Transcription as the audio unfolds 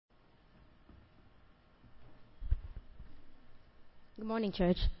Good morning,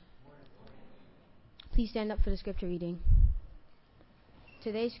 church. Please stand up for the scripture reading.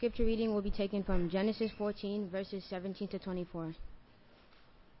 Today's scripture reading will be taken from Genesis 14, verses 17 to 24.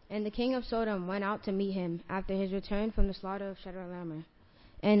 And the king of Sodom went out to meet him after his return from the slaughter of Chedorlaomer,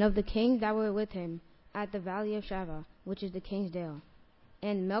 and of the kings that were with him at the valley of Shaveh, which is the king's dale.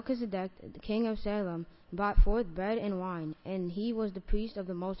 And Melchizedek, the king of Salem, brought forth bread and wine, and he was the priest of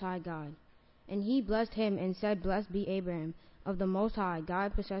the Most High God. And he blessed him and said, Blessed be Abram, of the Most High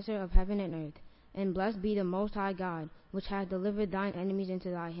God, possessor of heaven and earth. And blessed be the Most High God, which hath delivered thine enemies into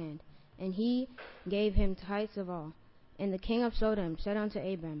thy hand. And he gave him tithes of all. And the king of Sodom said unto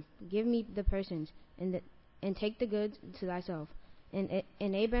Abram, Give me the persons, and take the goods to thyself. And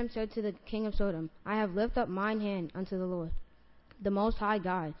Abram said to the king of Sodom, I have lifted up mine hand unto the Lord, the Most High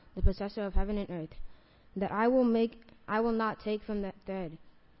God, the possessor of heaven and earth, that I will not take from that thread,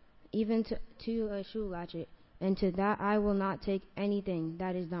 even to a shoelatchet, and to that I will not take anything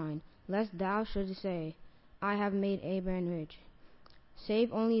that is thine, lest thou shouldest say, I have made Abram rich.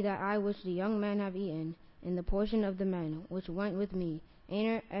 Save only that I which the young men have eaten, in the portion of the men which went with me,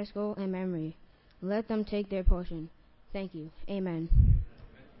 Aner, Eshcol, and Mamre. Let them take their portion. Thank you. Amen.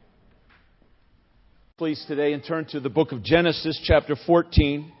 Please today and turn to the book of Genesis, chapter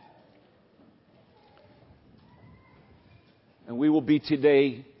 14. And we will be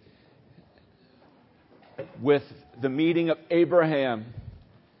today with the meeting of Abraham,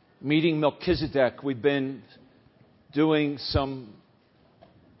 meeting Melchizedek. We've been doing some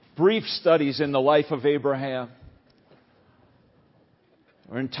brief studies in the life of Abraham.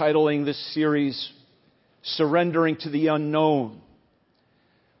 We're entitling this series, Surrendering to the Unknown.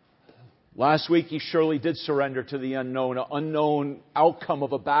 Last week he surely did surrender to the unknown, an unknown outcome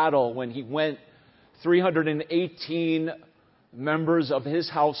of a battle when he went 318 members of his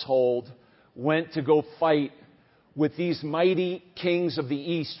household went to go fight with these mighty kings of the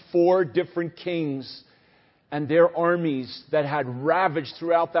east, 4 different kings and their armies that had ravaged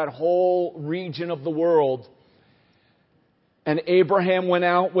throughout that whole region of the world. And Abraham went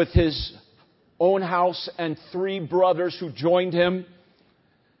out with his own house and 3 brothers who joined him,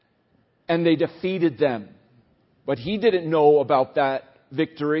 and they defeated them. But he didn't know about that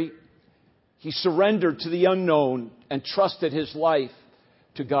victory. He surrendered to the unknown and trusted his life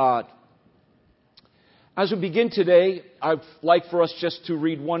to God. As we begin today, I'd like for us just to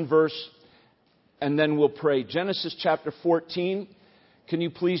read one verse and then we'll pray. Genesis chapter 14. Can you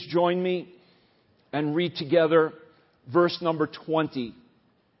please join me and read together verse number 20?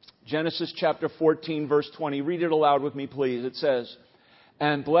 Genesis chapter 14, verse 20. Read it aloud with me, please. It says,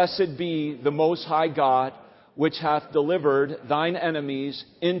 And blessed be the Most High God, which hath delivered thine enemies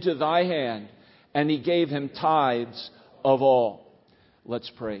into thy hand, and he gave him tithes of all. Let's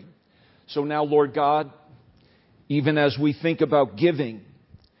pray. So now, Lord God, even as we think about giving,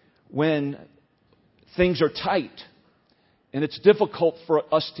 when things are tight and it's difficult for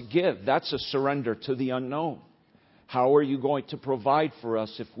us to give, that's a surrender to the unknown. How are you going to provide for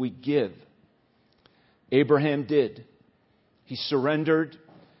us if we give? Abraham did. He surrendered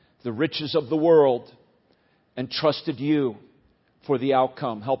the riches of the world and trusted you for the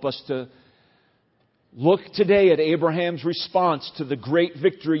outcome. Help us to look today at Abraham's response to the great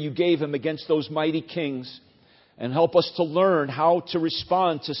victory you gave him against those mighty kings, and help us to learn how to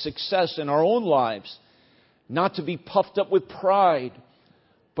respond to success in our own lives, not to be puffed up with pride,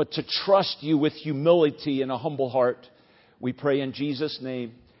 but to trust you with humility and a humble heart. We pray in Jesus'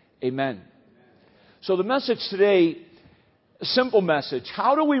 name. Amen. So the message today, a simple message.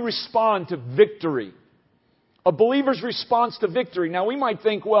 How do we respond to victory? A believer's response to victory. Now we might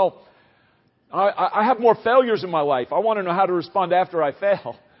think, well, I have more failures in my life. I want to know how to respond after I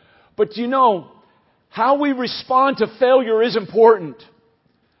fail. But you know, how we respond to failure is important.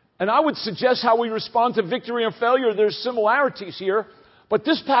 And I would suggest how we respond to victory and failure, there's similarities here. But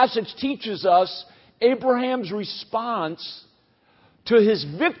this passage teaches us Abraham's response to his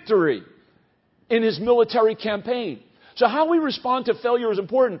victory in his military campaign. So how we respond to failure is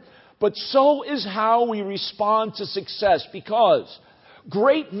important. But so is how we respond to success. Because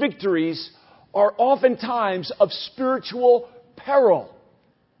great victories are oftentimes of spiritual peril.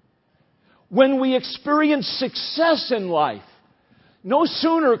 When we experience success in life, no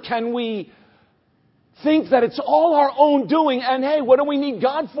sooner can we think that it's all our own doing, and hey, what do we need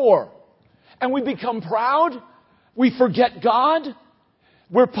God for? And we become proud, we forget God,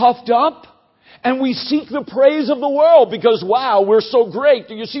 we're puffed up, and we seek the praise of the world because, wow, we're so great.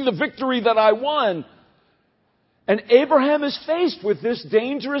 Do you see the victory that I won? And Abraham is faced with this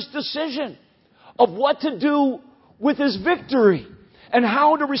dangerous decision of what to do with his victory and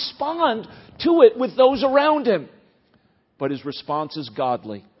how to respond to it with those around him. but his response is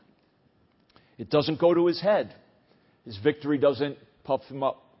godly. It doesn't go to his head. His victory doesn't puff him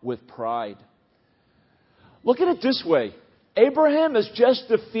up with pride. Look at it this way. Abraham has just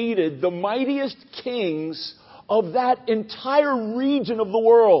defeated the mightiest kings of that entire region of the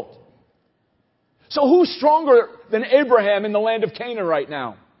world. So who's stronger than Abraham in the land of Canaan right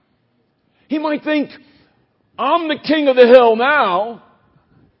now? He might think, I'm the king of the hill now.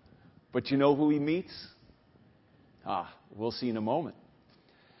 But you know who he meets? We'll see in a moment.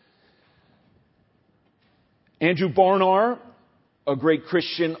 Andrew Barnard, a great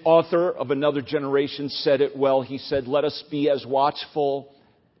Christian author of another generation, said it well. He said, let us be as watchful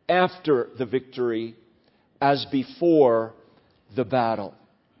after the victory as before the battle.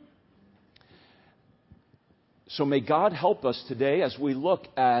 So may God help us today as we look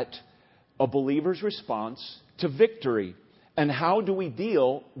at a believer's response to victory and how do we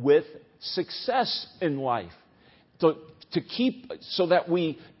deal with success in life. To keep, so that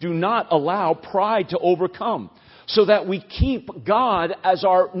we do not allow pride to overcome. So that we keep God as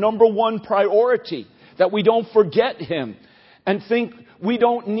our number one priority. That we don't forget Him and think we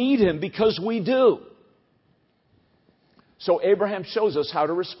don't need Him because we do. So Abraham shows us how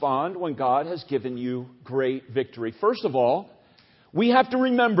to respond when God has given you great victory. First of all, we have to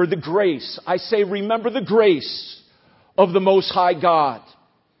remember the grace. I say remember the grace of the Most High God.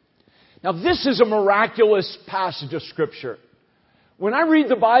 Now this is a miraculous passage of Scripture. When I read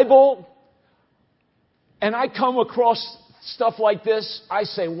the Bible and I come across stuff like this, I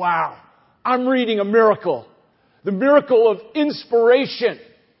say, wow, I'm reading a miracle. The miracle of inspiration.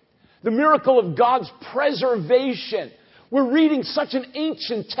 The miracle of God's preservation. We're reading such an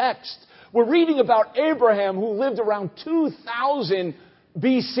ancient text. We're reading about Abraham who lived around 2000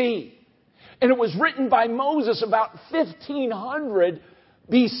 BC. And it was written by Moses about 1500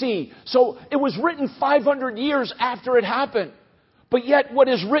 BC. So it was written 500 years after it happened. But yet what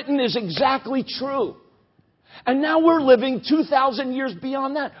is written is exactly true. And now we're living 2,000 years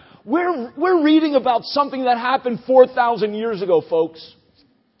beyond that. We're reading about something that happened 4,000 years ago, folks.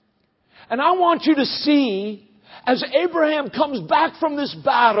 And I want you to see, as Abraham comes back from this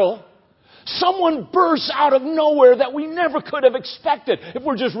battle, someone bursts out of nowhere that we never could have expected if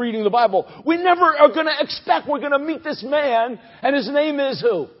we're just reading the Bible. We never are going to expect we're going to meet this man, and his name is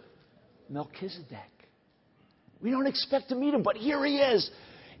who? Melchizedek. We don't expect to meet him, but here he is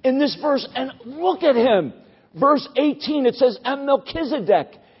in this verse. And look at him. Verse 18, it says, and Melchizedek,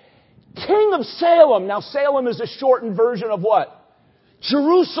 king of Salem. Now, Salem is a shortened version of what?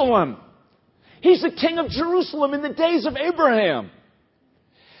 Jerusalem. He's the king of Jerusalem in the days of Abraham.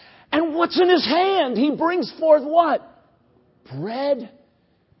 And what's in his hand? He brings forth what? Bread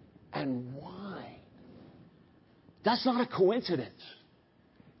and wine. That's not a coincidence.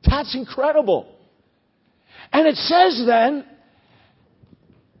 That's incredible. And it says then,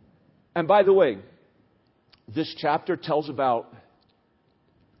 and by the way, this chapter tells about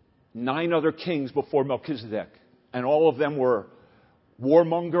 9 other kings before Melchizedek. And all of them were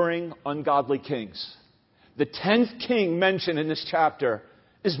warmongering, ungodly kings. The 10th king mentioned in this chapter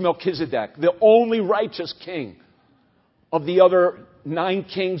is Melchizedek, the only righteous king of the other 9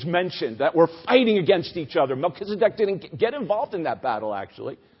 kings mentioned that were fighting against each other. Melchizedek didn't get involved in that battle,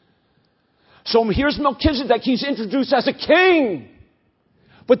 actually. So here's Melchizedek. He's introduced as a king.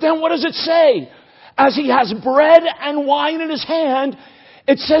 But then what does it say? As he has bread and wine in his hand,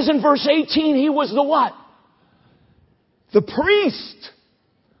 it says in verse 18, he was the what? The priest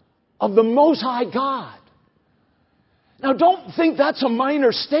of the Most High God. Now don't think that's a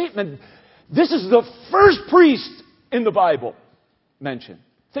minor statement. This is the first priest in the Bible mentioned.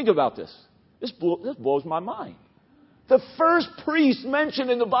 Think about this. This blows my mind. The first priest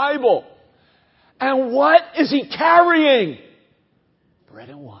mentioned in the Bible. And what is he carrying? Bread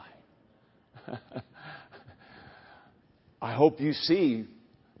and wine. I hope you see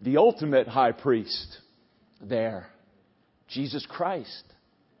the ultimate high priest there. Jesus Christ.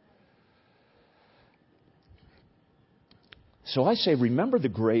 So I say, remember the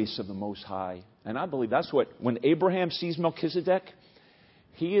grace of the Most High. And I believe that's what, when Abraham sees Melchizedek,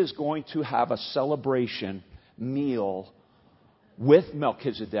 he is going to have a celebration meal with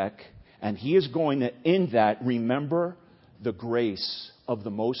Melchizedek. And he is going to, in that, remember the grace of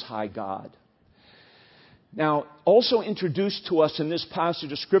the Most High God. Now, also introduced to us in this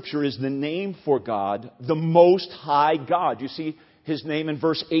passage of Scripture is the name for God, the Most High God. You see his name in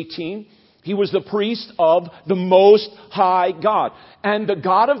verse 18? He was the priest of the Most High God. And the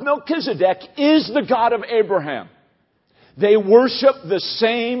God of Melchizedek is the God of Abraham. They worship the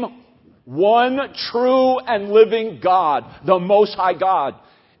same one true and living God, the Most High God,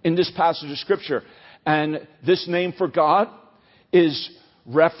 in this passage of Scripture. And this name for God is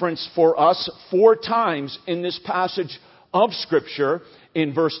referenced for us 4 times in this passage of Scripture.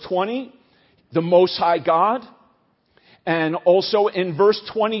 In verse 20, the Most High God. And also in verse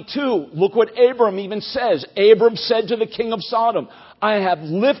 22, look what Abram even says. Abram said to the king of Sodom, I have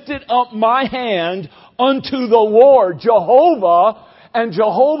lifted up my hand unto the Lord, Jehovah. And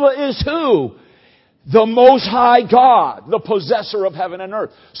Jehovah is who? The Most High God, the possessor of heaven and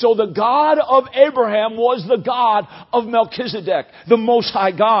earth. So the God of Abraham was the God of Melchizedek, the Most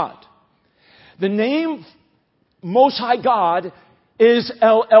High God. The name Most High God is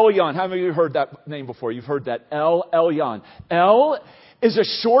El Elyon. How many of you heard that name before? You've heard that. El Elyon. El is a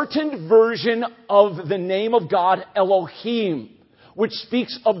shortened version of the name of God, Elohim, which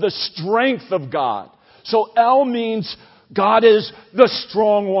speaks of the strength of God. So El means God is the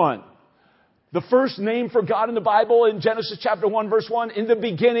strong one. The first name for God in the Bible in Genesis chapter 1 verse 1, in the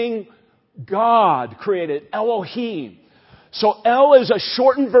beginning, God created, Elohim. So El is a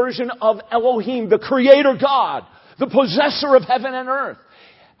shortened version of Elohim, the creator God, the possessor of heaven and earth.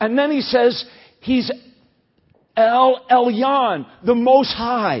 And then he says he's El Elyon, the Most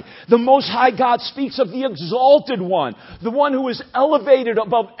High. The Most High God speaks of the exalted one, the one who is elevated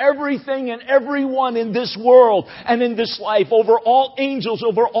above everything and everyone in this world and in this life, over all angels,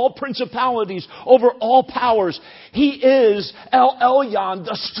 over all principalities, over all powers. He is El Elyon,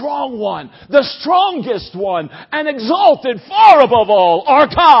 the strong one, the strongest one, and exalted far above all. Our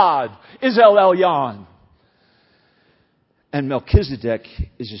God is El Elyon. And Melchizedek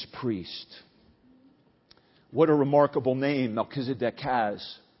is his priest. What a remarkable name Melchizedek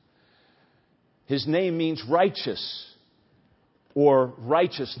has. His name means righteous or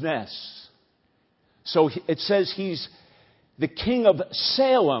righteousness. So it says he's the king of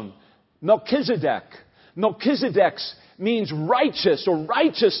Salem, Melchizedek. Melchizedek means righteous or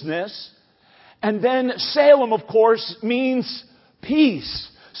righteousness. And then Salem, of course, means peace.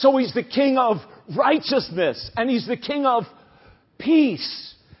 So he's the king of righteousness and he's the king of peace.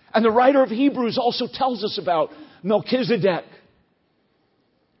 And the writer of Hebrews also tells us about Melchizedek.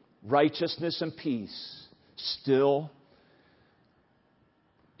 Righteousness and peace still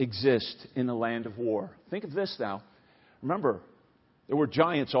exist in the land of war. Think of this now. Remember, there were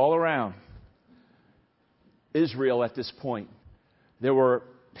giants all around Israel at this point. There were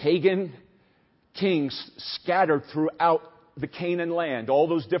pagan kings scattered throughout the Canaan land, all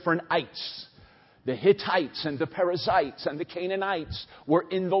those different ites. The Hittites and the Perizzites and the Canaanites were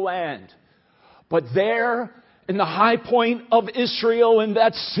in the land. But there, in the high point of Israel, in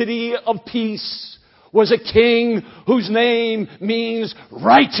that city of peace, was a king whose name means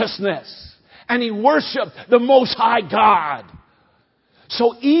righteousness. And he worshiped the Most High God.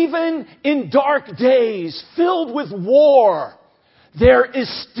 So even in dark days filled with war, there is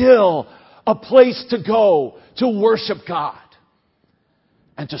still a place to go to worship God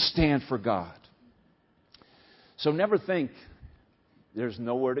and to stand for God. So never think there's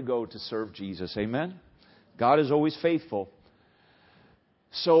nowhere to go to serve Jesus. Amen? God is always faithful.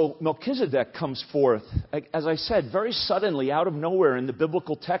 So Melchizedek comes forth, as I said, very suddenly out of nowhere in the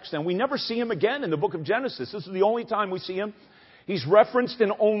biblical text. And we never see him again in the book of Genesis. This is the only time we see him. He's referenced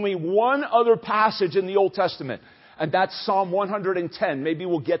in only one other passage in the Old Testament. And that's Psalm 110. Maybe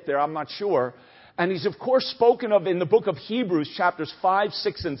we'll get there. I'm not sure. And he's, of course, spoken of in the book of Hebrews, chapters 5,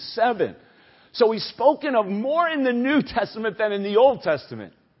 6, and 7. So he's spoken of more in the New Testament than in the Old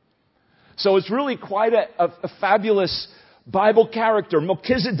Testament. So it's really quite a fabulous Bible character,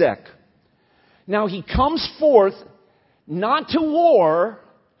 Melchizedek. Now he comes forth not to war,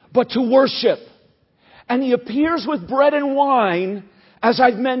 but to worship. And he appears with bread and wine, as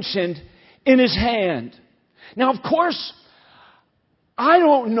I've mentioned, in his hand. Now, of course, I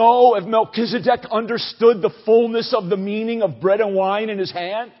don't know if Melchizedek understood the fullness of the meaning of bread and wine in his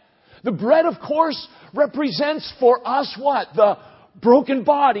hand. The bread, of course, represents for us what? The broken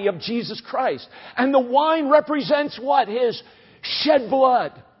body of Jesus Christ. And the wine represents what? His shed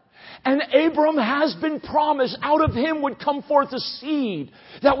blood. And Abram has been promised out of him would come forth a seed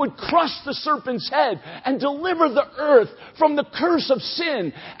that would crush the serpent's head and deliver the earth from the curse of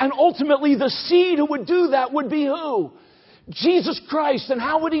sin. And ultimately the seed who would do that would be who? Jesus Christ. And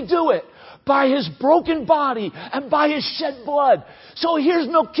how would he do it? By his broken body and by his shed blood. So here's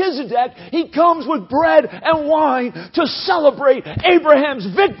Melchizedek. He comes with bread and wine to celebrate Abraham's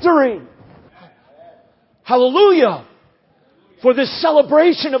victory. Hallelujah. For this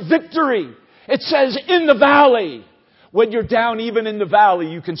celebration of victory. It says in the valley. When you're down even in the valley,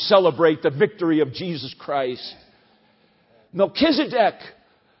 you can celebrate the victory of Jesus Christ. Melchizedek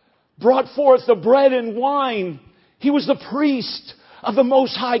brought forth the bread and wine. He was the priest of the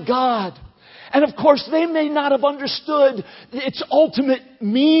Most High God. And of course, they may not have understood its ultimate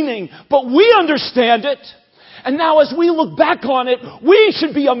meaning, but we understand it. And now as we look back on it, we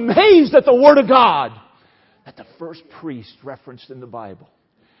should be amazed at the Word of God. That the first priest referenced in the Bible,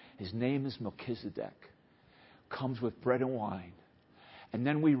 his name is Melchizedek, comes with bread and wine. And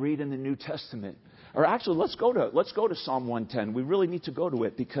then we read in the New Testament, or actually let's go to Psalm 110. We really need to go to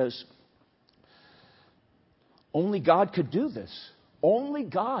it because only God could do this. Only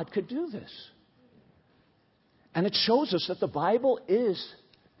God could do this. And it shows us that the Bible is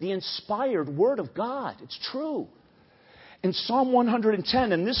the inspired Word of God. It's true. In Psalm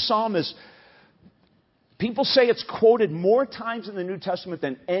 110, and this psalm is, people say it's quoted more times in the New Testament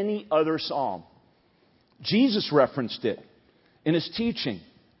than any other psalm. Jesus referenced it in his teaching.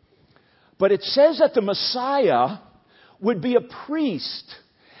 But it says that the Messiah would be a priest,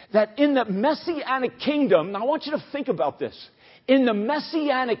 that in the Messianic kingdom, now I want you to think about this. In the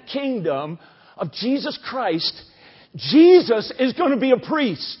Messianic kingdom of Jesus Christ, Jesus is going to be a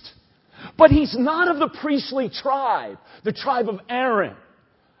priest. But he's not of the priestly tribe, the tribe of Aaron,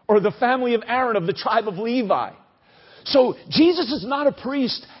 or the family of Aaron of the tribe of Levi. So Jesus is not a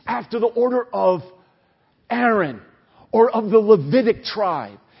priest after the order of Aaron or of the Levitic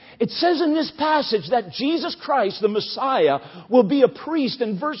tribe. It says in this passage that Jesus Christ, the Messiah, will be a priest.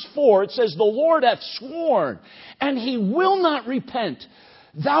 In verse 4, it says, "The Lord hath sworn, and he will not repent.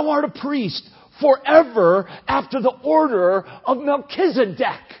 Thou art a priest forever after the order of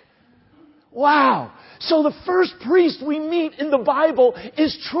Melchizedek." Wow. So the first priest we meet in the Bible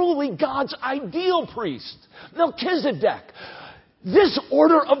is truly God's ideal priest, Melchizedek. This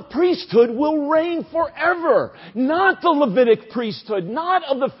order of priesthood will reign forever. Not the Levitic priesthood, not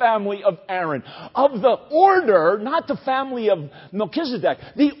of the family of Aaron. Of the order, not the family of Melchizedek.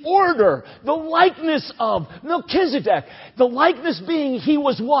 The order, the likeness of Melchizedek. The likeness being he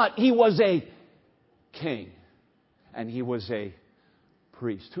was what? He was a king. And he was a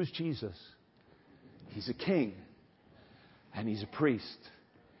priest. Who's Jesus? He's a king. And he's a priest.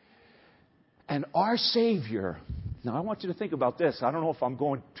 And our Savior... Now, I want you to think about this. I don't know if I'm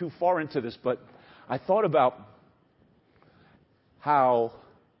going too far into this, but I thought about how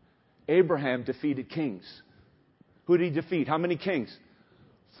Abraham defeated kings. Who did he defeat? How many kings?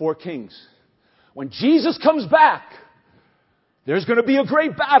 4 kings. When Jesus comes back, there's going to be a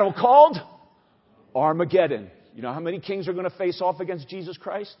great battle called Armageddon. You know how many kings are going to face off against Jesus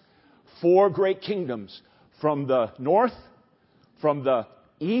Christ? 4 great kingdoms. From the north, from the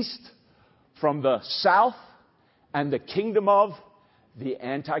east, from the south, and the kingdom of the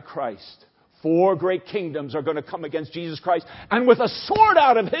Antichrist. 4 great kingdoms are going to come against Jesus Christ. And with a sword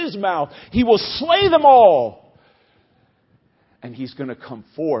out of his mouth, he will slay them all. And he's going to come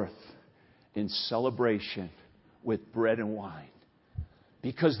forth in celebration with bread and wine.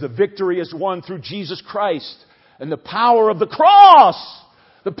 Because the victory is won through Jesus Christ and the power of the cross.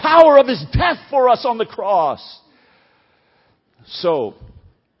 The power of his death for us on the cross. So,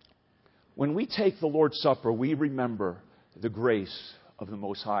 when we take the Lord's Supper, we remember the grace of the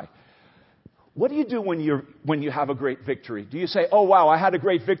Most High. What do you do when you have a great victory? Do you say, "Oh wow, I had a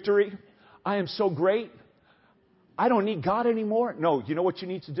great victory. I am so great. I don't need God anymore"? No, you know what you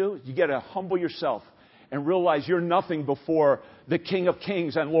need to do? You got to humble yourself and realize you're nothing before the King of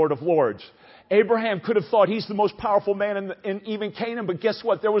Kings and Lord of Lords. Abraham could have thought he's the most powerful man in even Canaan, but guess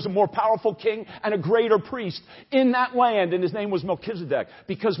what? There was a more powerful king and a greater priest in that land, and his name was Melchizedek.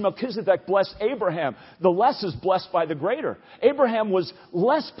 Because Melchizedek blessed Abraham. The less is blessed by the greater. Abraham was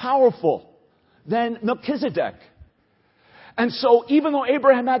less powerful than Melchizedek. And so, even though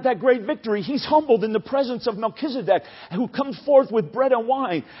Abraham had that great victory, he's humbled in the presence of Melchizedek, who comes forth with bread and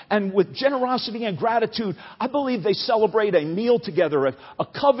wine, and with generosity and gratitude. I believe they celebrate a meal together, a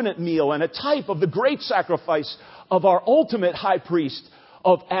covenant meal, and a type of the great sacrifice of our ultimate high priest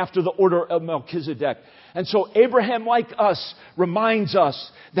after the order of Melchizedek. And so, Abraham, like us, reminds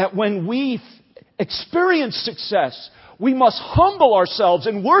us that when we experience success, we must humble ourselves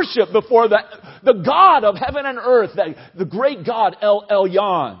and worship before the God of heaven and earth, the great God, El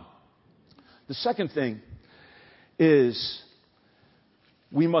Elyon. The second thing is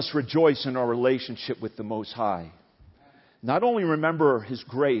we must rejoice in our relationship with the Most High. Not only remember His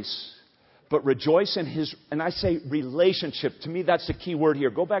grace, but rejoice in His, and I say relationship. To me, that's the key word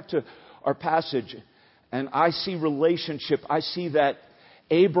here. Go back to our passage, and I see relationship. I see that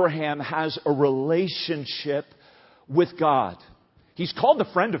Abraham has a relationship with God. He's called the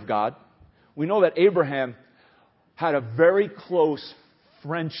friend of God. We know that Abraham had a very close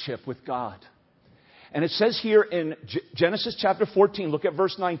friendship with God. And it says here in Genesis chapter 14, look at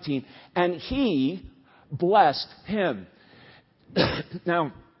verse 19, and he blessed him.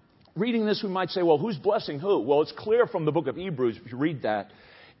 Now, reading this, we might say, well, who's blessing who? Well, it's clear from the book of Hebrews, if you read that,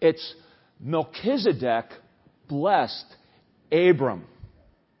 it's Melchizedek blessed Abram.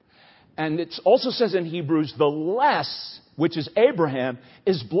 And it also says in Hebrews, the less, which is Abraham,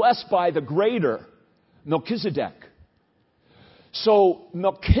 is blessed by the greater, Melchizedek. So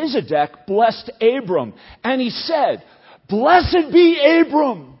Melchizedek blessed Abram, and he said, "Blessed be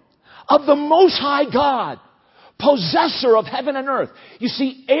Abram of the Most High God, possessor of heaven and earth." You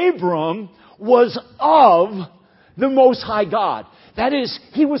see, Abram was of the Most High God. That is,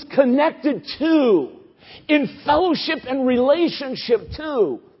 he was connected to, in fellowship and relationship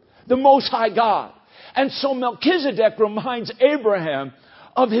to, the Most High God. And so Melchizedek reminds Abraham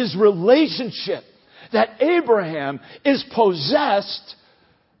of his relationship, that Abraham is possessed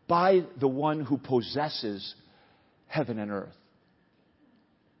by the one who possesses heaven and earth.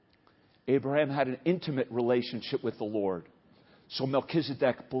 Abraham had an intimate relationship with the Lord. So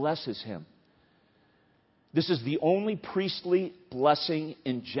Melchizedek blesses him. This is the only priestly blessing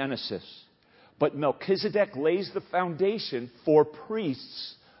in Genesis. But Melchizedek lays the foundation for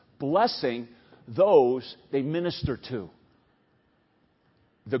priests blessing those they minister to.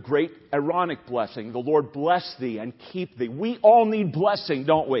 The great Aaronic blessing, the Lord bless thee and keep thee. We all need blessing,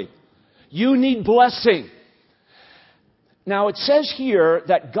 don't we? You need blessing. Now it says here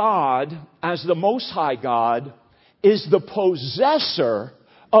that God, as the Most High God, is the possessor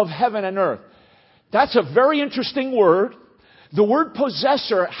of heaven and earth. That's a very interesting word. The word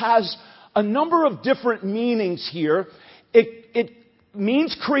possessor has a number of different meanings here. It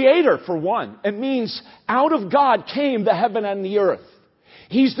means creator, for one. It means out of God came the heaven and the earth.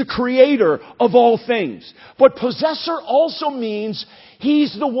 He's the creator of all things. But possessor also means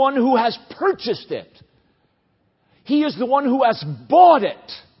he's the one who has purchased it. He is the one who has bought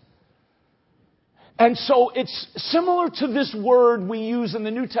it. And so it's similar to this word we use in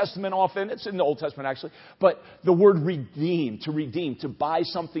the New Testament often. It's in the Old Testament actually. But the word redeem, to buy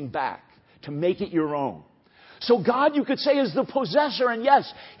something back, to make it your own. So God, you could say, is the possessor. And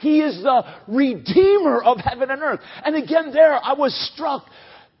yes, He is the redeemer of heaven and earth. And again there, I was struck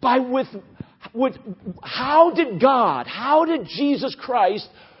by with how did Jesus Christ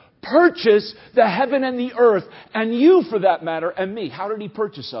purchase the heaven and the earth, and you for that matter, and me? How did He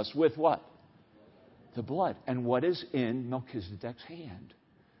purchase us? With what? The blood. And what is in Melchizedek's hand?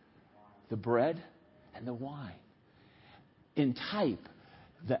 The bread and the wine. In type,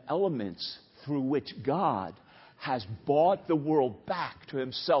 the elements through which God has bought the world back to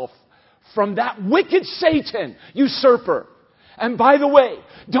Himself from that wicked Satan, usurper. And by the way,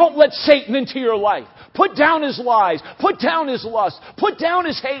 don't let Satan into your life. Put down his lies. Put down his lust. Put down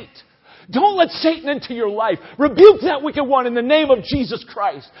his hate. Don't let Satan into your life. Rebuke that wicked one in the name of Jesus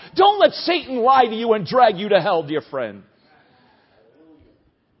Christ. Don't let Satan lie to you and drag you to hell, dear friend.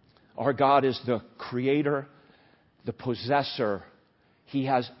 Our God is the creator, the possessor. He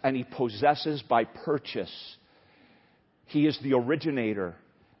possesses by purchase. He is the originator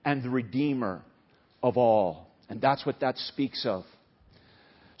and the redeemer of all. And that's what that speaks of.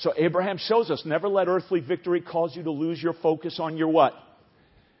 So Abraham shows us, never let earthly victory cause you to lose your focus on your what?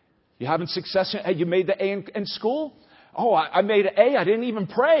 You having success? You made the A in school? Oh, I made an A. I didn't even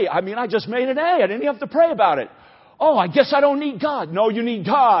pray. I just made an A. I didn't even have to pray about it. Oh, I guess I don't need God. No, you need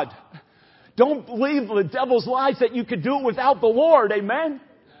God. Don't believe the devil's lies that you could do it without the Lord. Amen?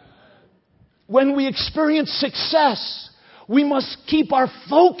 When we experience success, we must keep our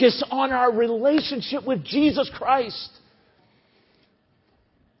focus on our relationship with Jesus Christ,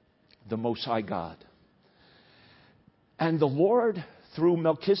 the Most High God. And the Lord, through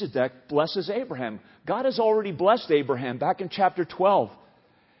Melchizedek, blesses Abraham. God has already blessed Abraham. Back in chapter 12,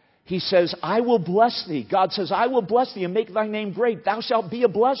 He says, I will bless thee. God says, I will bless thee and make thy name great. Thou shalt be a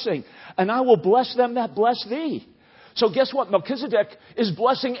blessing. And I will bless them that bless thee. So guess what? Melchizedek is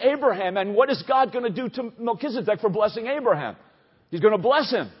blessing Abraham. And what is God going to do to Melchizedek for blessing Abraham? He's going to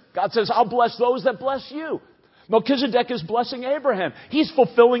bless him. God says, I'll bless those that bless you. Melchizedek is blessing Abraham. He's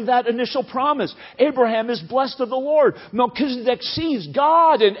fulfilling that initial promise. Abraham is blessed of the Lord. Melchizedek sees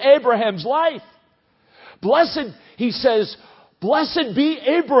God in Abraham's life. Blessed, he says, blessed be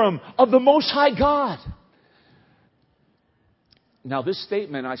Abram of the Most High God. Now this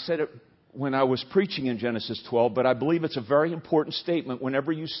statement, I said it when I was preaching in Genesis 12, but I believe it's a very important statement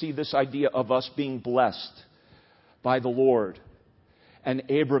whenever you see this idea of us being blessed by the Lord and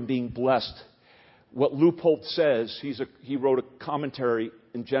Abram being blessed. What Leupold says, he wrote a commentary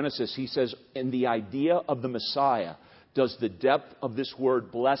in Genesis. He says, in the idea of the Messiah, does the depth of this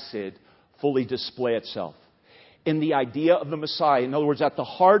word blessed fully display itself. in the idea of the Messiah. In other words, at the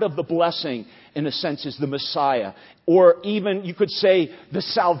heart of the blessing, in a sense, is the Messiah. Or even, you could say, the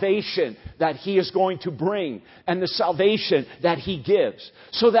salvation that He is going to bring and the salvation that He gives.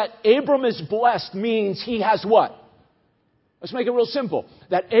 So that Abram is blessed means he has what? Let's make it real simple.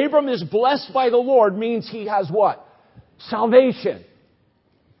 That Abram is blessed by the Lord means he has what? Salvation.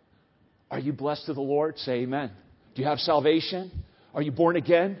 Are you blessed of the Lord? Say amen. Do you have salvation? Are you born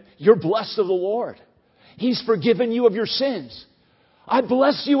again? You're blessed of the Lord. He's forgiven you of your sins. I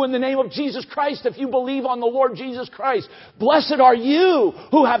bless you in the name of Jesus Christ if you believe on the Lord Jesus Christ. Blessed are you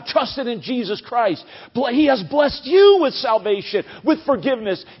who have trusted in Jesus Christ. He has blessed you with salvation, with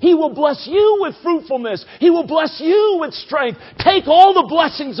forgiveness. He will bless you with fruitfulness. He will bless you with strength. Take all the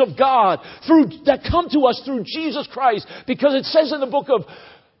blessings of God that come to us through Jesus Christ, because it says in the book of,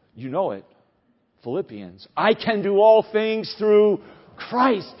 you know it, Philippians, I can do all things through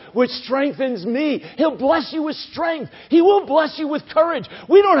Christ, which strengthens me. He'll bless you with strength. He will bless you with courage.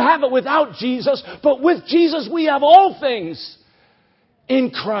 We don't have it without Jesus, but with Jesus we have all things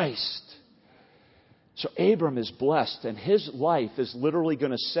in Christ. So Abram is blessed, and his life is literally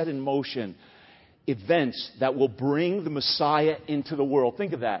going to set in motion events that will bring the Messiah into the world.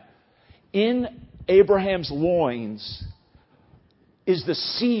 Think of that. In Abraham's loins is the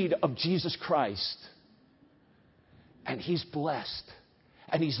seed of Jesus Christ. And he's blessed.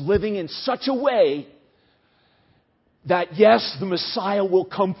 And he's living in such a way that, yes, the Messiah will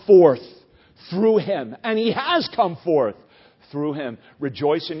come forth through him. And he has come forth through him.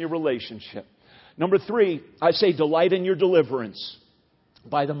 Rejoice in your relationship. Number 3, I say delight in your deliverance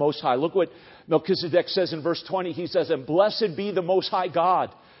by the Most High. Look what Melchizedek says in verse 20. He says, and blessed be the Most High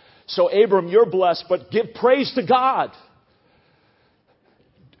God. So Abram, you're blessed, but give praise to God.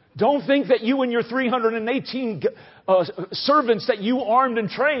 Don't think that you and your 318 servants that you armed and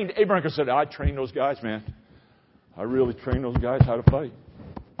trained. Abraham said, I trained those guys, man. I really trained those guys how to fight.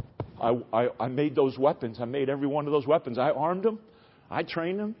 I made those weapons. I made every one of those weapons. I armed them. I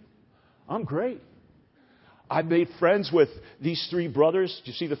trained them. I'm great. I made friends with these 3 brothers.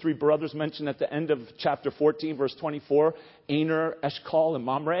 Do you see the 3 brothers mentioned at the end of chapter 14, verse 24? Aner, Eshcol, and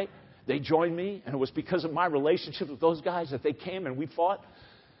Mamre. They joined me, and it was because of my relationship with those guys that they came and we fought.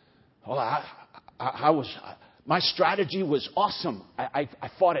 Well, my strategy was awesome. I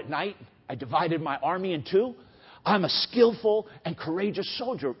fought at night. I divided my army in 2. I'm a skillful and courageous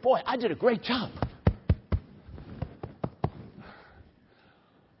soldier. Boy, I did a great job.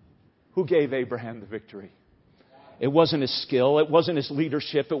 Who gave Abraham the victory? It wasn't his skill. It wasn't his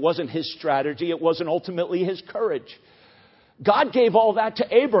leadership. It wasn't his strategy. It wasn't ultimately his courage. God gave all that to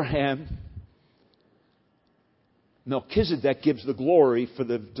Abraham. Melchizedek gives the glory for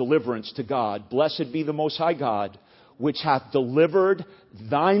the deliverance to God. Blessed be the Most High God, which hath delivered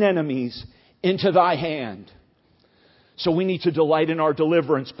thine enemies into thy hand. So we need to delight in our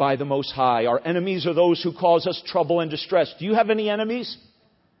deliverance by the Most High. Our enemies are those who cause us trouble and distress. Do you have any enemies?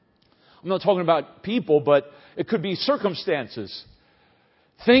 I'm not talking about people, but it could be circumstances.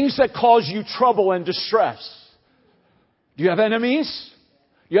 Things that cause you trouble and distress. Do you have enemies?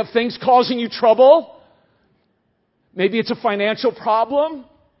 You have things causing you trouble? Maybe it's a financial problem.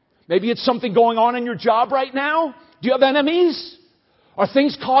 Maybe it's something going on in your job right now. Do you have enemies? Are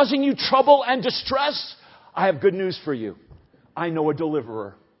things causing you trouble and distress? I have good news for you. I know a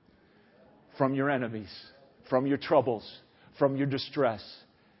deliverer from your enemies, from your troubles, from your distress.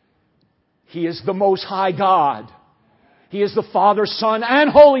 He is the Most High God. He is the Father, Son, and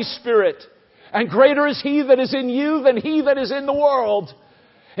Holy Spirit. And greater is He that is in you than he that is in the world.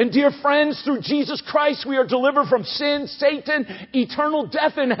 And dear friends, through Jesus Christ we are delivered from sin, Satan, eternal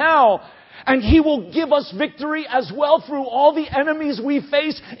death, and hell. And He will give us victory as well through all the enemies we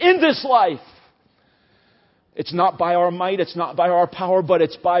face in this life. It's not by our might, it's not by our power, but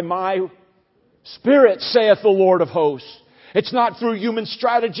it's by my Spirit, saith the Lord of hosts. It's not through human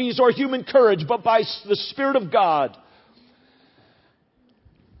strategies or human courage, but by the Spirit of God.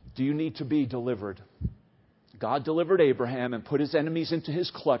 Do you need to be delivered? God delivered Abraham and put his enemies into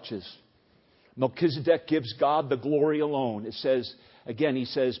his clutches. Melchizedek gives God the glory alone. It says, again, he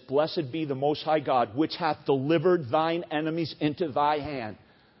says, blessed be the Most High God, which hath delivered thine enemies into thy hand.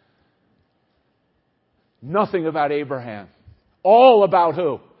 Nothing about Abraham. All about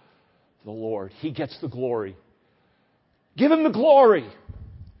who? The Lord. He gets the glory. Give him the glory.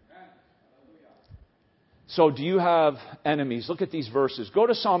 So do you have enemies? Look at these verses. Go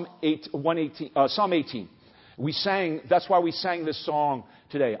to Psalm 18. We sang, that's why we sang this song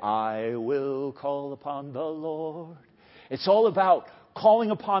today. I will call upon the Lord. It's all about calling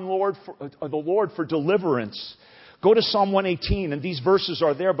upon the Lord for deliverance. Go to Psalm 118, and these verses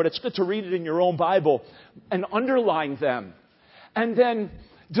are there, but it's good to read it in your own Bible and underline them. And then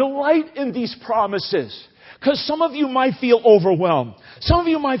delight in these promises. Because some of you might feel overwhelmed. Some of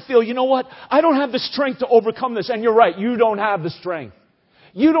you might feel, you know what? I don't have the strength to overcome this. And you're right, you don't have the strength.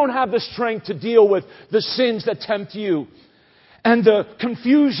 You don't have the strength to deal with the sins that tempt you and the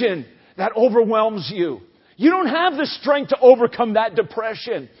confusion that overwhelms you. You don't have the strength to overcome that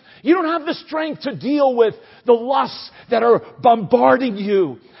depression. You don't have the strength to deal with the lusts that are bombarding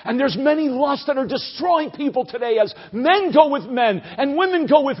you. And there's many lusts that are destroying people today as men go with men and women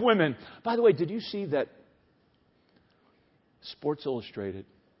go with women. By the way, did you see that Sports Illustrated,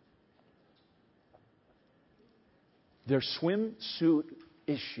 their swimsuit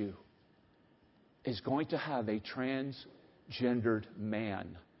issue is going to have a transgendered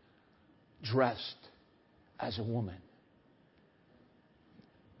man dressed as a woman.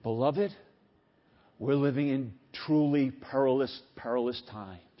 Beloved, we're living in truly perilous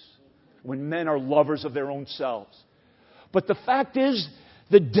times when men are lovers of their own selves. But the fact is,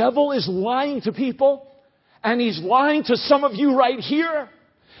 the devil is lying to people, and he's lying to some of you right here.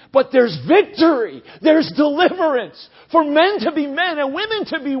 But there's victory. There's deliverance for men to be men and women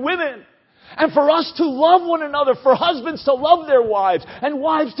to be women. And for us to love one another, for husbands to love their wives, and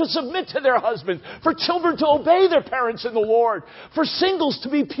wives to submit to their husbands, for children to obey their parents in the Lord, for singles to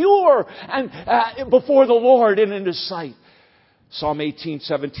be pure and before the Lord and in His sight. Psalm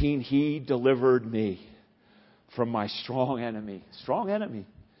 18:17, He delivered me from my strong enemy,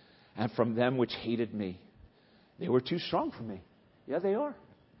 and from them which hated me. They were too strong for me. Yeah, they are.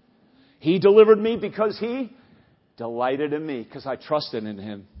 He delivered me because He delighted in me, because I trusted in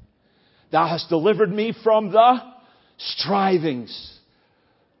Him. Thou hast delivered me from the strivings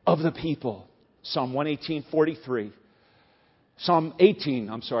of the people. Psalm 118:43. Psalm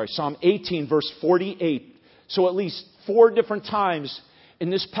 18 verse 48. So at least 4 different times in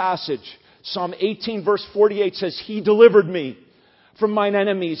this passage, Psalm 18 verse 48 says, He delivered me from mine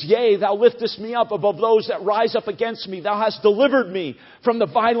enemies. Yea, Thou liftest me up above those that rise up against me. Thou hast delivered me from the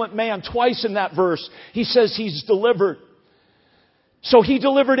violent man. Twice in that verse, He says He's delivered. So He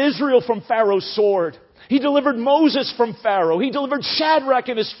delivered Israel from Pharaoh's sword. He delivered Moses from Pharaoh. He delivered Shadrach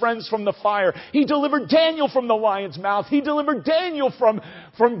and his friends from the fire. He delivered Daniel from the lion's mouth. He delivered Daniel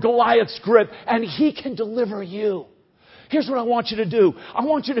from Goliath's grip. And He can deliver you. Here's what I want you to do. I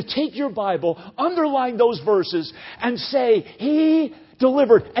want you to take your Bible, underline those verses, and say, He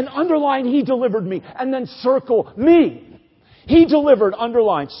delivered, and underline, He delivered me, and then circle me. He delivered,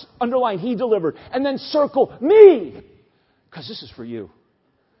 underline, He delivered, and then circle me. Because this is for you.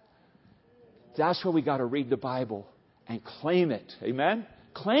 That's where we got to read the Bible and claim it. Amen?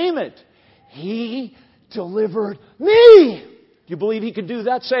 Claim it. He delivered me. Do you believe He can do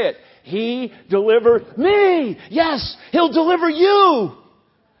that? Say it. He delivered me. Yes, He'll deliver you.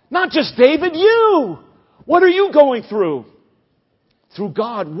 Not just David, you. What are you going through? Through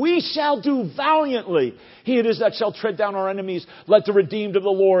God, we shall do valiantly. He it is that shall tread down our enemies. Let the redeemed of the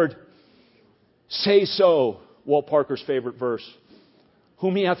Lord say so. Walt Parker's favorite verse.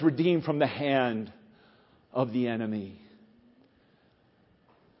 Whom He hath redeemed from the hand of the enemy.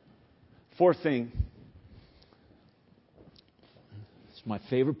 4th thing. It's my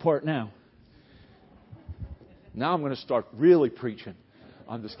favorite part now. Now I'm going to start really preaching.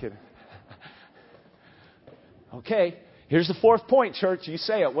 I'm just kidding. Okay, here's the 4th point, church. You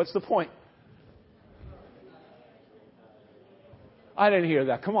say it. What's the point? I didn't hear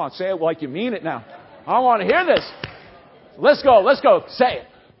that. Come on, say it like you mean it now. I want to hear this. Let's go. Say it.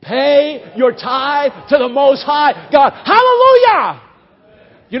 Pay your tithe to the Most High God. Hallelujah!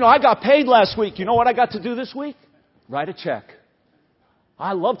 You know, I got paid last week. You know what I got to do this week? Write a check.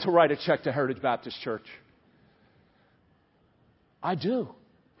 I love to write a check to Heritage Baptist Church. I do.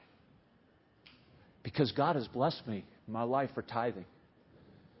 Because God has blessed me in my life for tithing.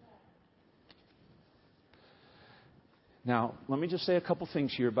 Now, let me just say a couple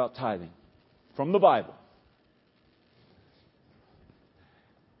things here about tithing. From the Bible.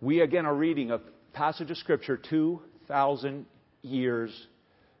 We again are reading a passage of Scripture 2,000 years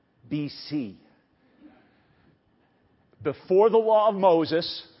BC. Before the law of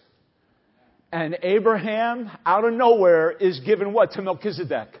Moses, and Abraham, out of nowhere, is given what to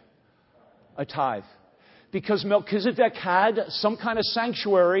Melchizedek? A tithe. Because Melchizedek had some kind of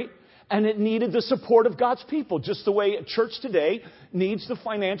sanctuary, and it needed the support of God's people, just the way a church today needs the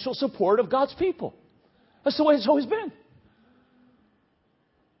financial support of God's people. That's the way it's always been.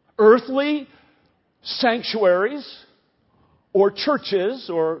 Earthly sanctuaries, or churches,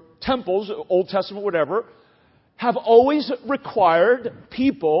 or temples, Old Testament, whatever, have always required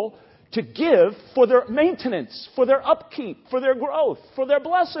people to give for their maintenance, for their upkeep, for their growth, for their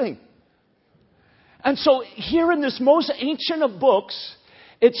blessing. And so here in this most ancient of books,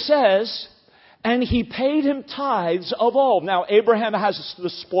 it says, and he paid him tithes of all. Now, Abraham has the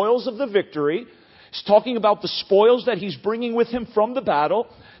spoils of the victory. He's talking about the spoils that he's bringing with him from the battle,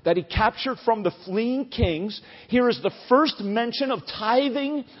 that he captured from the fleeing kings. Here is the first mention of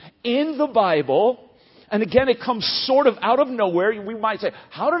tithing in the Bible. And again, it comes sort of out of nowhere. We might say,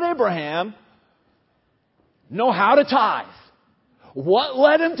 how did Abraham know how to tithe? What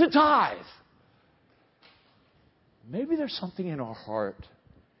led him to tithe? Maybe there's something in our heart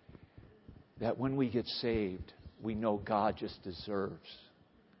that when we get saved, we know God just deserves.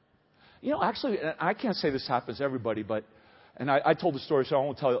 You know, actually, I can't say this happens to everybody, but, and I told the story, so I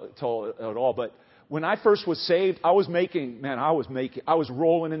won't tell it at all, but when I first was saved, I was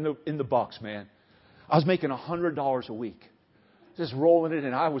rolling in the bucks, man. I was making $100 a week. Just rolling it,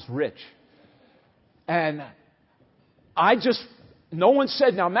 and I was rich. And no one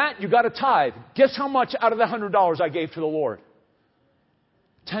said, now, Matt, you got to tithe. Guess how much out of the $100 I gave to the Lord?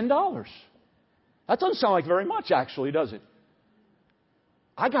 $10. That doesn't sound like very much, actually, does it?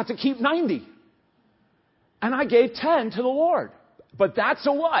 I got to keep 90. And I gave 10 to the Lord. But that's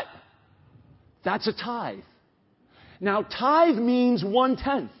a what? That's a tithe. Now, tithe means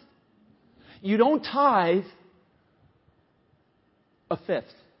 1/10. You don't tithe a fifth.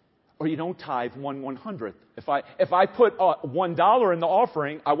 Or you don't tithe 1/100th. If I put $1 in the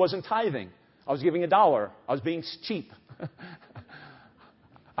offering, I wasn't tithing. I was giving $1. I was being cheap.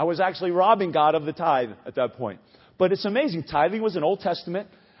 I was actually robbing God of the tithe at that point. But it's amazing. Tithing was an Old Testament,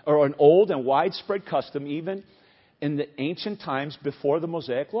 or an old and widespread custom, even in the ancient times before the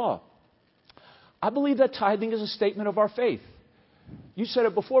Mosaic Law. I believe that tithing is a statement of our faith. You said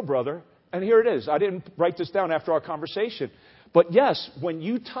it before, brother, and here it is. I didn't write this down after our conversation. But yes, when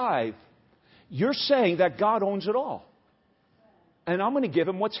you tithe, you're saying that God owns it all. And I'm going to give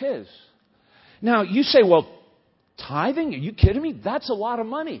him what's his. Now, you say, well, tithing? Are you kidding me? That's a lot of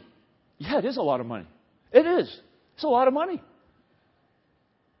money. Yeah, it is a lot of money. It is. It's a lot of money.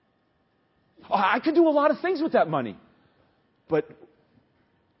 I could do a lot of things with that money. But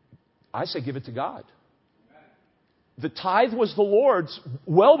I say give it to God. The tithe was the Lord's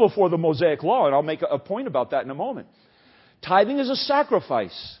well before the Mosaic Law, and I'll make a point about that in a moment. Tithing is a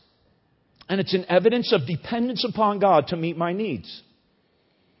sacrifice, and it's an evidence of dependence upon God to meet my needs.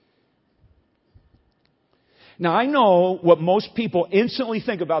 Now, I know what most people instantly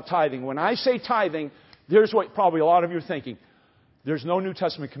think about tithing. When I say tithing, there's what probably a lot of you are thinking. There's no New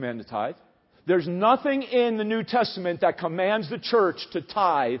Testament command to tithe. There's nothing in the New Testament that commands the church to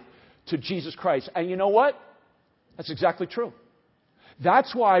tithe to Jesus Christ. And you know what? That's exactly true.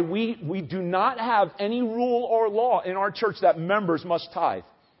 That's why we do not have any rule or law in our church that members must tithe.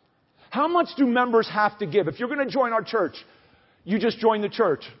 How much do members have to give? If you're going to join our church, you just join the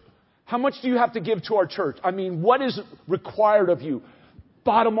church. How much do you have to give to our church? I mean, what is required of you?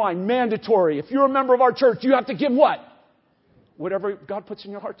 Bottom line, mandatory. If you're a member of our church, you have to give what? Whatever God puts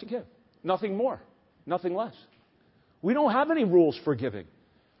in your heart to give. Nothing more. Nothing less. We don't have any rules for giving.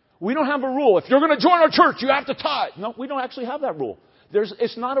 We don't have a rule. If you're going to join our church, you have to tithe. No, we don't actually have that rule.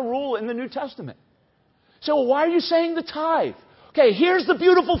 It's not a rule in the New Testament. So why are you saying the tithe? Okay, here's the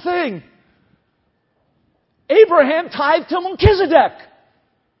beautiful thing. Abraham tithed to Melchizedek.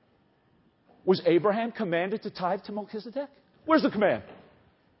 Was Abraham commanded to tithe to Melchizedek? Where's the command?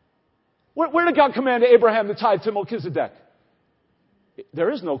 Where did God command Abraham to tithe to Melchizedek? There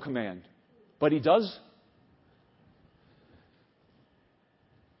is no command, but he does.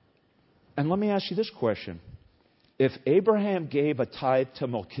 And let me ask you this question. If Abraham gave a tithe to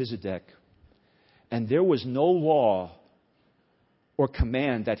Melchizedek, and there was no law or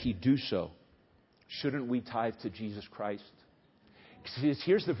command that he do so, shouldn't we tithe to Jesus Christ?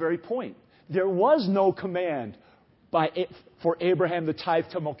 Here's the very point. There was no command for Abraham to tithe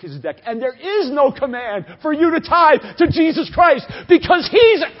to Melchizedek. And there is no command for you to tithe to Jesus Christ because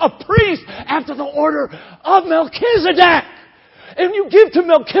he's a priest after the order of Melchizedek. And you give to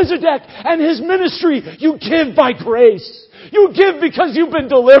Melchizedek and his ministry, you give by grace. You give because you've been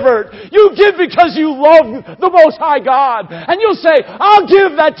delivered. You give because you love the Most High God. And you'll say, I'll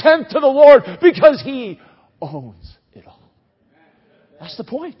give that 10th to the Lord because he owns it all. That's the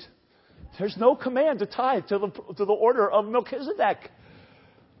point. There's no command to tithe to the order of Melchizedek.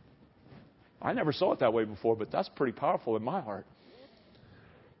 I never saw it that way before, but that's pretty powerful in my heart.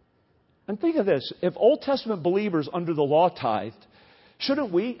 And think of this. If Old Testament believers under the law tithed,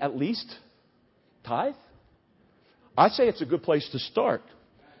 shouldn't we at least tithe? I say it's a good place to start.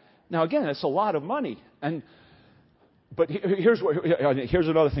 Now, again, it's a lot of money. And But here's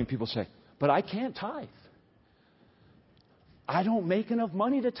another thing people say. But I can't tithe. I don't make enough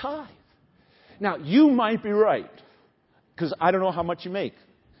money to tithe. Now, you might be right, because I don't know how much you make.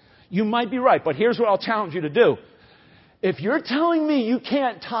 You might be right, but here's what I'll challenge you to do. If you're telling me you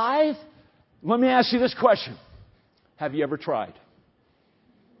can't tithe, let me ask you this question. Have you ever tried?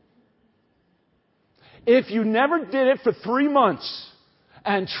 If you never did it for 3 months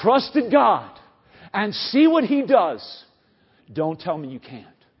and trusted God and see what He does, don't tell me you can't.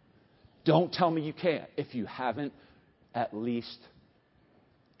 Don't tell me you can't if you haven't at least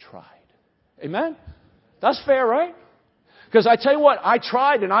tried. Amen? That's fair, right? Because I tell you what, I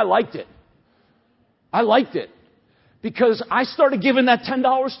tried and I liked it. I liked it. Because I started giving that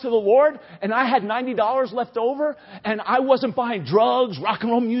 $10 to the Lord, and I had $90 left over, and I wasn't buying drugs, rock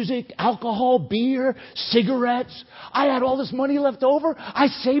and roll music, alcohol, beer, cigarettes. I had all this money left over. I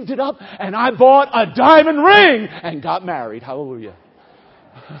saved it up, and I bought a diamond ring and got married. Hallelujah.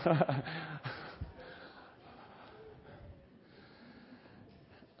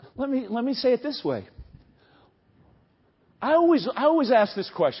 Let me say it this way. I always ask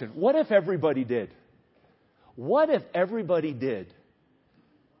this question. What if everybody did? What if everybody did?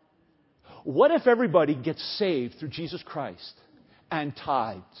 What if everybody gets saved through Jesus Christ and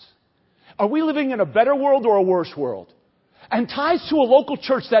tithes? Are we living in a better world or a worse world? And tithes to a local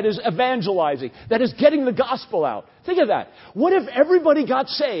church that is evangelizing, that is getting the gospel out. Think of that. What if everybody got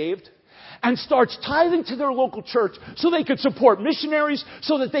saved and starts tithing to their local church so they could support missionaries,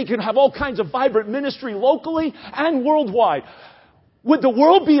 so that they could have all kinds of vibrant ministry locally and worldwide? Would the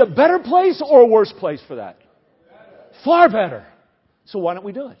world be a better place or a worse place for that? Far better. So why don't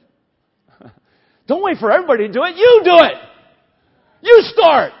we do it? Don't wait for everybody to do it. You do it. You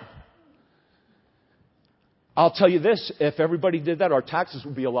start. I'll tell you this. If everybody did that, our taxes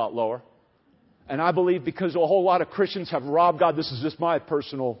would be a lot lower. And I believe because a whole lot of Christians have robbed God. This is just my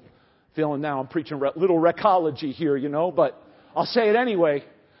personal feeling now. I'm preaching little recology here, but I'll say it anyway.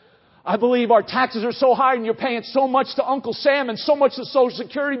 I believe our taxes are so high and you're paying so much to Uncle Sam and so much to Social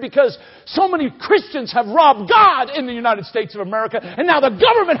Security because so many Christians have robbed God in the United States of America, and now the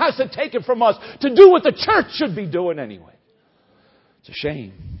government has to take it from us to do what the church should be doing anyway. It's a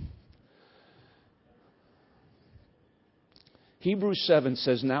shame. Hebrews 7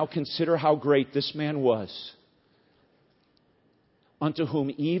 says, "Now consider how great this man was, unto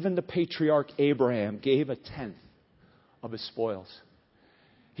whom even the patriarch Abraham gave a tenth of his spoils."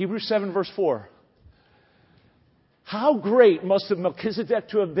 Hebrews 7 verse 4. How great must have Melchizedek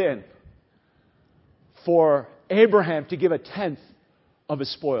to have been for Abraham to give a tenth of his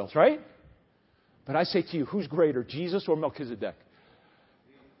spoils, right? But I say to you, who's greater, Jesus or Melchizedek?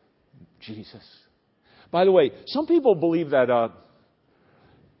 Jesus. By the way, some people believe that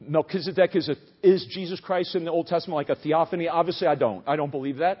Melchizedek is Jesus Christ in the Old Testament, like a theophany. Obviously, I don't. I don't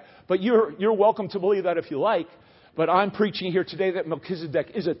believe that. But you're welcome to believe that if you like. But I'm preaching here today that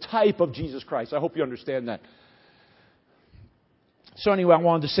Melchizedek is a type of Jesus Christ. I hope you understand that. So anyway, I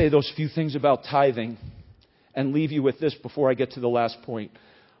wanted to say those few things about tithing and leave you with this before I get to the last point.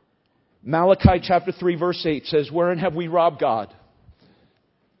 Malachi chapter 3 verse 8 says, "Wherein have we robbed God?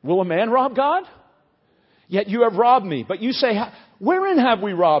 Will a man rob God? Yet you have robbed me." But you say, "Wherein have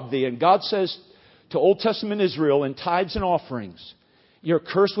we robbed thee?" And God says to Old Testament Israel, in tithes and offerings, "You're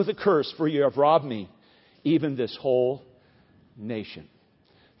cursed with a curse, for you have robbed me, even this whole nation."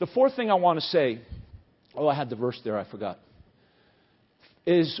 The fourth thing I want to say, I had the verse there, I forgot,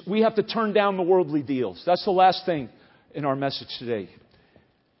 is we have to turn down the worldly deals. That's the last thing in our message today.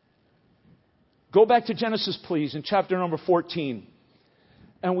 Go back to Genesis, please, in chapter number 14.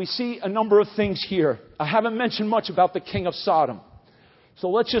 And we see a number of things here. I haven't mentioned much about the king of Sodom. So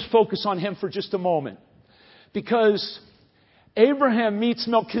let's just focus on him for just a moment. Because Abraham meets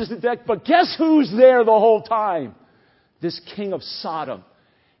Melchizedek, but guess who's there the whole time? This king of Sodom.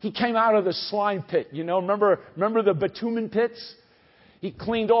 He came out of the slime pit, Remember the bitumen pits? He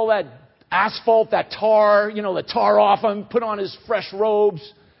cleaned all that asphalt, that tar, the tar off him, put on his fresh robes.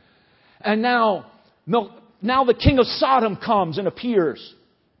 And now the king of Sodom comes and appears.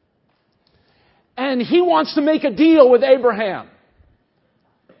 And he wants to make a deal with Abraham.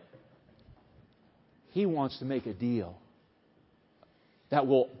 He wants to make a deal that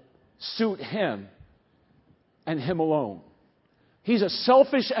will suit him and him alone. He's a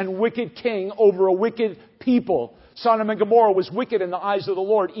selfish and wicked king over a wicked people. Sodom and Gomorrah was wicked in the eyes of the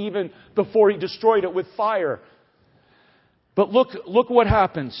Lord even before He destroyed it with fire. But look what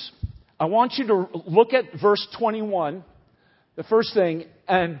happens. I want you to look at verse 21, the first thing,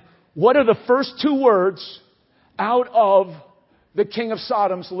 and what are the first two words out of the king of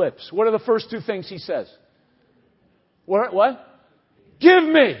Sodom's lips? What are the first two things he says? What? Give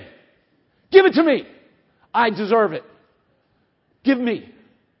me. Give it to me. I deserve it. Give me.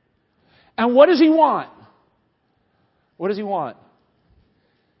 And what does he want? What does he want?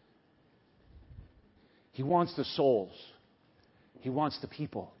 He wants the souls. He wants the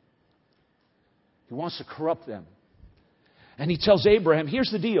people. He wants to corrupt them. And he tells Abraham,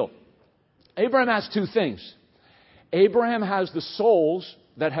 here's the deal. Abraham has two things. Abraham has the souls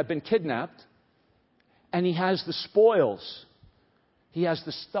that have been kidnapped, and he has the spoils. He has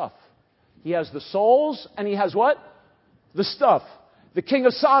the stuff. He has the souls, and he has what? The stuff. The king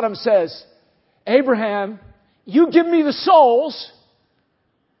of Sodom says, Abraham, you give me the souls,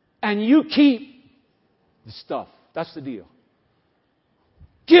 and you keep the stuff. That's the deal.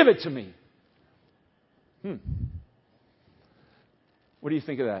 Give it to me. What do you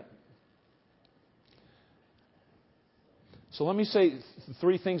think of that? So let me say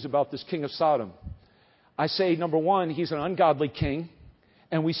three things about this king of Sodom. I say, number one, he's an ungodly king.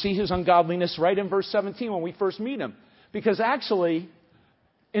 And we see his ungodliness right in verse 17 when we first meet him. Because actually,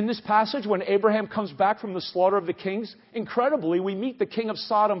 in this passage, when Abraham comes back from the slaughter of the kings, incredibly, we meet the king of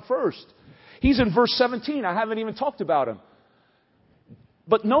Sodom first. He's in verse 17. I haven't even talked about him.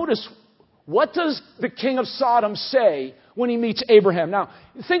 But notice, what does the king of Sodom say when he meets Abraham? Now,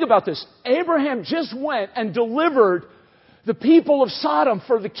 think about this. Abraham just went and delivered the people of Sodom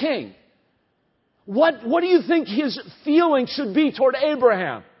for the king. What do you think his feeling should be toward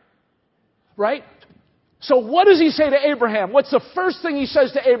Abraham? Right? So what does he say to Abraham? What's the first thing he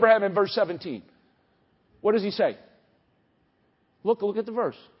says to Abraham in verse 17? What does he say? Look at the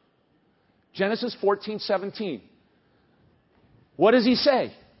verse. Genesis 14:17. What does he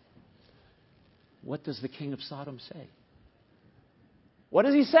say? What does the king of Sodom say? What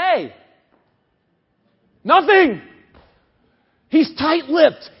does he say? Nothing. He's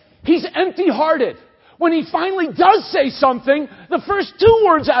tight-lipped. He's empty-hearted. When he finally does say something, the first two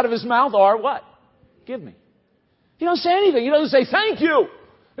words out of his mouth are what? Give me. He doesn't say anything. He doesn't say thank you.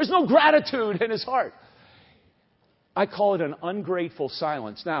 There's no gratitude in his heart. I call it an ungrateful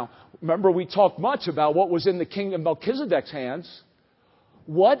silence. Now, remember we talked much about what was in the king of Melchizedek's hands.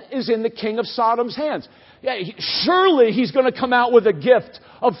 What is in the king of Sodom's hands? Yeah, surely he's going to come out with a gift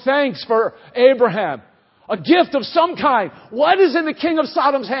of thanks for Abraham. A gift of some kind. What is in the king of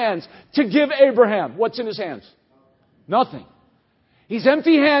Sodom's hands to give Abraham? What's in his hands? Nothing. He's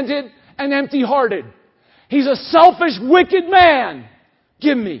empty-handed and empty-hearted. He's a selfish, wicked man.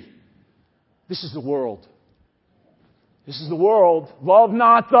 Give me. This is the world. This is the world. Love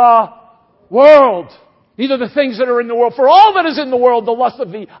not the world. Neither the things that are in the world. For all that is in the world, the lust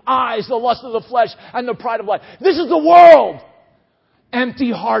of the eyes, the lust of the flesh, and the pride of life. This is the world.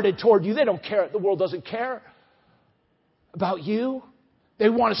 Empty-hearted toward you. They don't care. The world doesn't care about you. They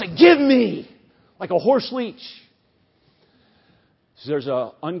want to say, give me, like a horse leech. So there's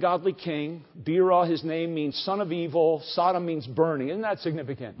an ungodly king. Bera, his name means son of evil. Sodom means burning. Isn't that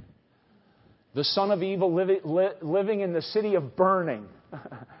significant? The son of evil living in the city of burning.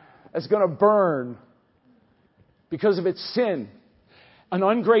 It's going to burn because of its sin. An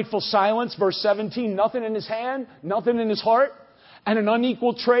ungrateful silence, verse 17, nothing in his hand, nothing in his heart. And an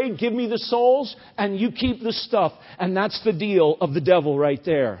unequal trade, give me the souls and you keep the stuff. And that's the deal of the devil right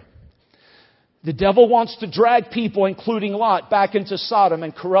there. The devil wants to drag people, including Lot, back into Sodom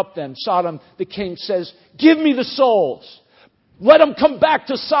and corrupt them. Sodom, the king says, give me the souls. Let them come back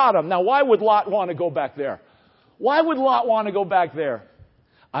to Sodom. Now, why would Lot want to go back there? Why would Lot want to go back there?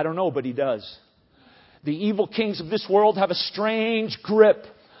 I don't know, but he does. The evil kings of this world have a strange grip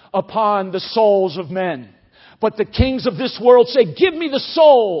upon the souls of men. But the kings of this world say, give me the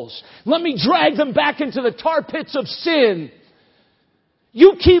souls. Let me drag them back into the tar pits of sin.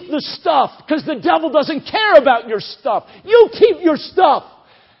 You keep the stuff, because the devil doesn't care about your stuff. You keep your stuff.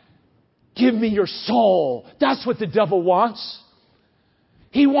 Give me your soul. That's what the devil wants.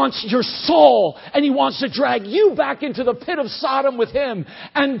 He wants your soul, and he wants to drag you back into the pit of Sodom with him,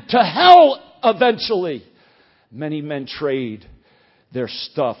 and to hell eventually. Many men trade their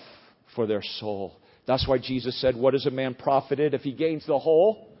stuff for their soul. That's why Jesus said, what is a man profited if he gains the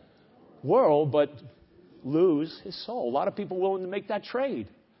whole world but lose his soul? A lot of people willing to make that trade.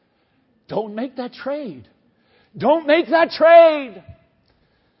 Don't make that trade. Don't make that trade.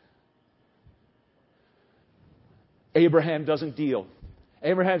 Abraham doesn't deal.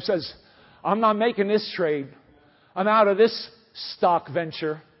 Abraham says, I'm not making this trade. I'm out of this stock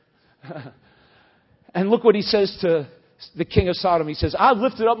venture. And look what he says to the king of Sodom. He says, I've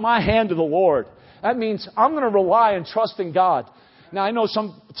lifted up my hand to the Lord. That means I'm going to rely and trust in God. Now, I know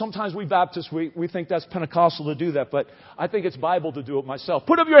sometimes we Baptists, we think that's Pentecostal to do that, but I think it's Bible to do it myself.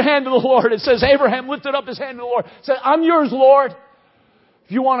 Put up your hand to the Lord. It says Abraham lifted up his hand to the Lord. Said, I'm yours, Lord.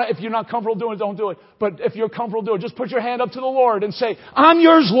 If you're not comfortable doing it, don't do it. But if you're comfortable doing it, just put your hand up to the Lord and say, I'm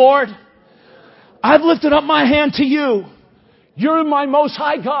yours, Lord. I've lifted up my hand to you. You're my most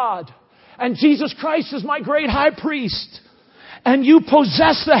high God. And Jesus Christ is my great high priest. And you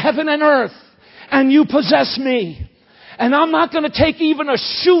possess the heaven and earth. And you possess me. And I'm not going to take even a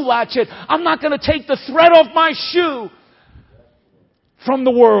shoelatchet. I'm not going to take the thread off my shoe from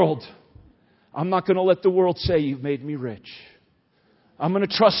the world. I'm not going to let the world say you've made me rich. I'm going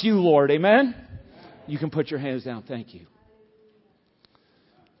to trust you, Lord. Amen? You can put your hands down. Thank you.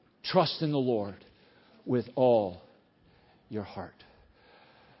 Trust in the Lord with all your heart.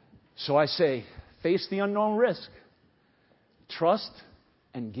 So I say, face the unknown risk. Trust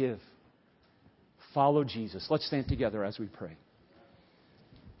and give. Follow Jesus. Let's stand together as we pray.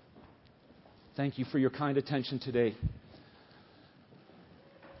 Thank you for your kind attention today.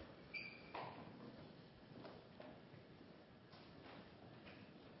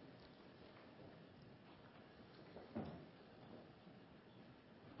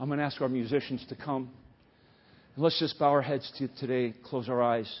 I'm going to ask our musicians to come. And let's just bow our heads today, close our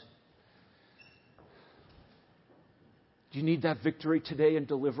eyes. Do you need that victory today and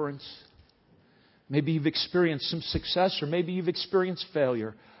deliverance? Maybe you've experienced some success, or maybe you've experienced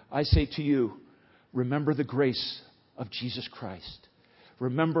failure. I say to you, remember the grace of Jesus Christ.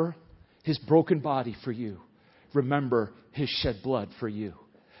 Remember His broken body for you. Remember His shed blood for you.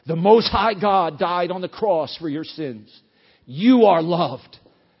 The Most High God died on the cross for your sins. You are loved.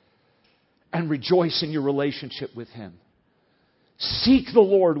 And rejoice in your relationship with Him. Seek the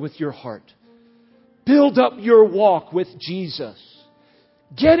Lord with your heart. Build up your walk with Jesus.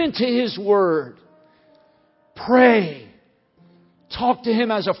 Get into His Word. Pray. Talk to Him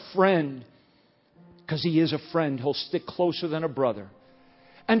as a friend. Because He is a friend. He'll stick closer than a brother.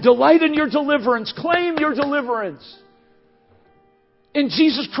 And delight in your deliverance. Claim your deliverance. In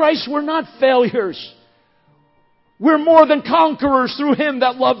Jesus Christ, we're not failures. We're more than conquerors through Him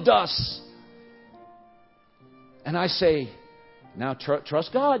that loved us. And I say, now trust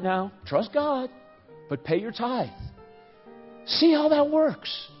God now. Trust God. But pay your tithe. See how that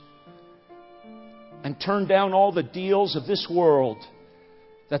works. And turn down all the deals of this world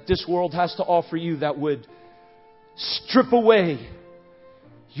that this world has to offer you that would strip away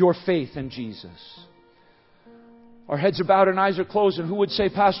your faith in Jesus. Our heads are bowed and eyes are closed. And who would say,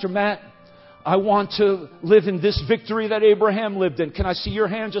 Pastor Matt, I want to live in this victory that Abraham lived in. Can I see your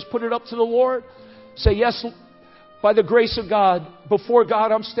hand? Just put it up to the Lord. Say, yes, by the grace of God, before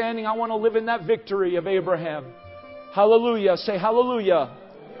God I'm standing, I want to live in that victory of Abraham. Hallelujah. Say hallelujah.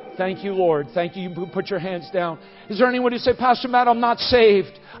 Thank you, Lord. Thank you. You put your hands down. Is there anyone who say, Pastor Matt, I'm not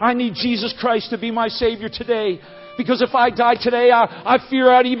saved. I need Jesus Christ to be my Savior today. Because if I die today, I fear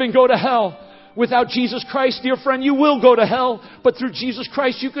I'd even go to hell. Without Jesus Christ, dear friend, you will go to hell. But through Jesus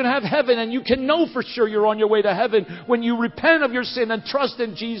Christ, you can have heaven. And you can know for sure you're on your way to heaven when you repent of your sin and trust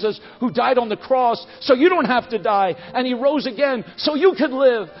in Jesus who died on the cross so you don't have to die. And He rose again so you could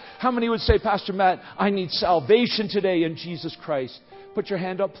live. How many would say, Pastor Matt, I need salvation today in Jesus Christ? Put your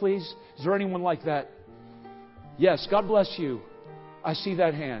hand up, please. Is there anyone like that? Yes, God bless you. I see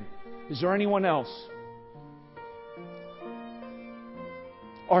that hand. Is there anyone else?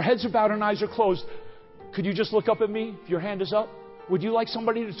 Our heads are bowed and eyes are closed. Could you just look up at me if your hand is up? Would you like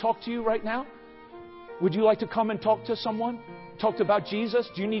somebody to talk to you right now? Would you like to come and talk to someone? Talk about Jesus?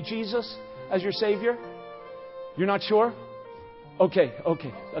 Do you need Jesus as your Savior? You're not sure? Okay.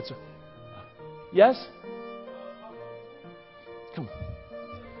 That's yes? Come on.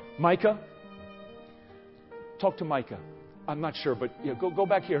 Micah? Talk to Micah. I'm not sure, but yeah, go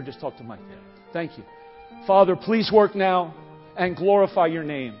back here and just talk to Micah. Thank you. Father, please work now and glorify your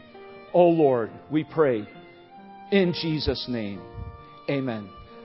name. Oh Lord, we pray in Jesus' name. Amen.